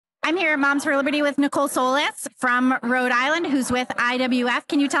I'm here at Moms for Liberty with Nicole Solas from Rhode Island, who's with IWF.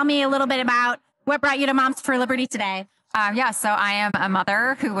 Can you tell me a little bit about what brought you to Moms for Liberty today? So I am a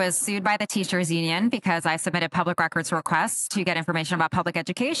mother who was sued by the teachers union because I submitted public records requests to get information about public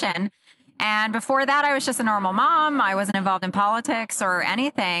education. And before that, I was just a normal mom. I wasn't involved in politics or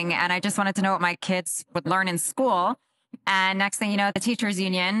anything. And I just wanted to know what my kids would learn in school. And next thing you know, the teachers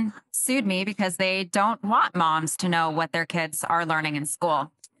union sued me because they don't want moms to know what their kids are learning in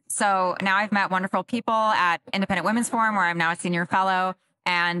school. So now I've met wonderful people at Independent Women's Forum, where I'm now a senior fellow.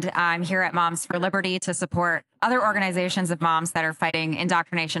 And I'm here at Moms for Liberty to support other organizations of moms that are fighting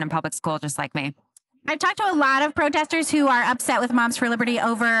indoctrination in public school, just like me. I've talked to a lot of protesters who are upset with Moms for Liberty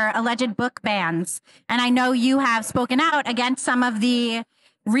over alleged book bans. And I know you have spoken out against some of the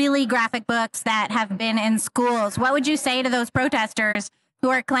really graphic books that have been in schools. What would you say to those protesters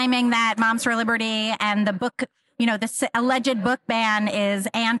who are claiming that Moms for Liberty and the book, this alleged book ban is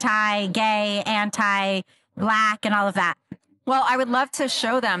anti-gay, anti-Black, and all of that? Well, I would love to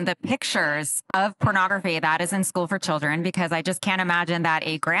show them the pictures of pornography that is in school for children, because I just can't imagine that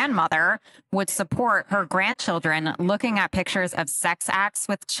a grandmother would support her grandchildren looking at pictures of sex acts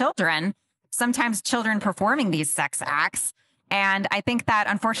with children, sometimes children performing these sex acts. And I think that,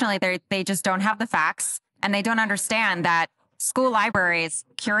 unfortunately, they just don't have the facts, and they don't understand that school libraries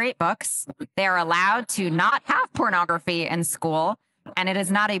curate books. They are allowed to not have pornography in school. And it is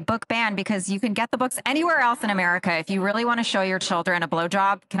not a book ban, because you can get the books anywhere else in America. If you really want to show your children a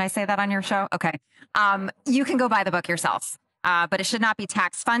blowjob, can I say that on your show? Okay. You can go buy the book yourself, but it should not be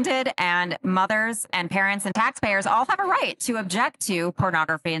tax funded. And mothers and parents and taxpayers all have a right to object to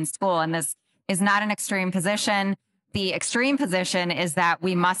pornography in school. And this is not an extreme position. The extreme position is that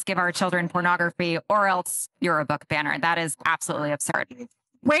we must give our children pornography, or else you're a book banner. That is absolutely absurd.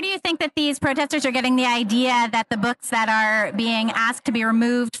 Where do you think that these protesters are getting the idea that the books that are being asked to be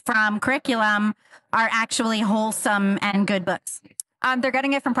removed from curriculum are actually wholesome and good books? They're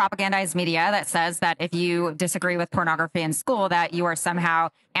getting it from propagandized media that says that if you disagree with pornography in school, that you are somehow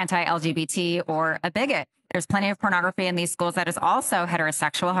anti-LGBT or a bigot. There's plenty of pornography in these schools that is also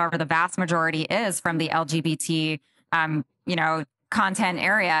heterosexual. However, the vast majority is from the LGBT, content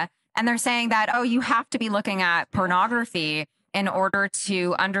area. And they're saying that, oh, you have to be looking at pornography in order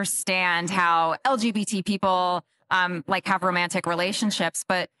to understand how LGBT people have romantic relationships.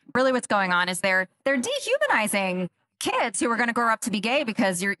 But really what's going on is they're dehumanizing kids who are going to grow up to be gay,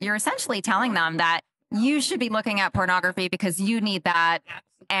 because you're essentially telling them that you should be looking at pornography because you need that.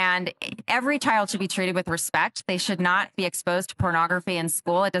 And every child should be treated with respect. They should not be exposed to pornography in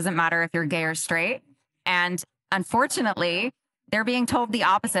school. It doesn't matter if you're gay or straight. And unfortunately, they're being told the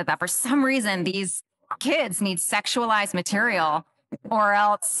opposite, that for some reason these kids need sexualized material, or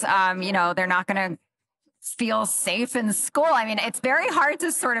else, they're not going to feel safe in school. I mean, it's very hard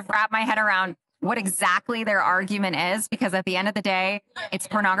to sort of wrap my head around what exactly their argument is, because at the end of the day, it's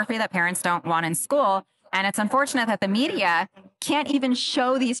pornography that parents don't want in school. And it's unfortunate that the media can't even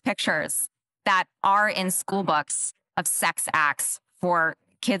show these pictures that are in school books of sex acts for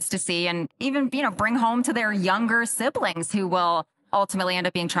kids to see, and even, bring home to their younger siblings who will ultimately end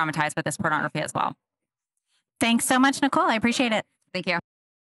up being traumatized with this pornography as well. Thanks so much, Nicole. I appreciate it. Thank you.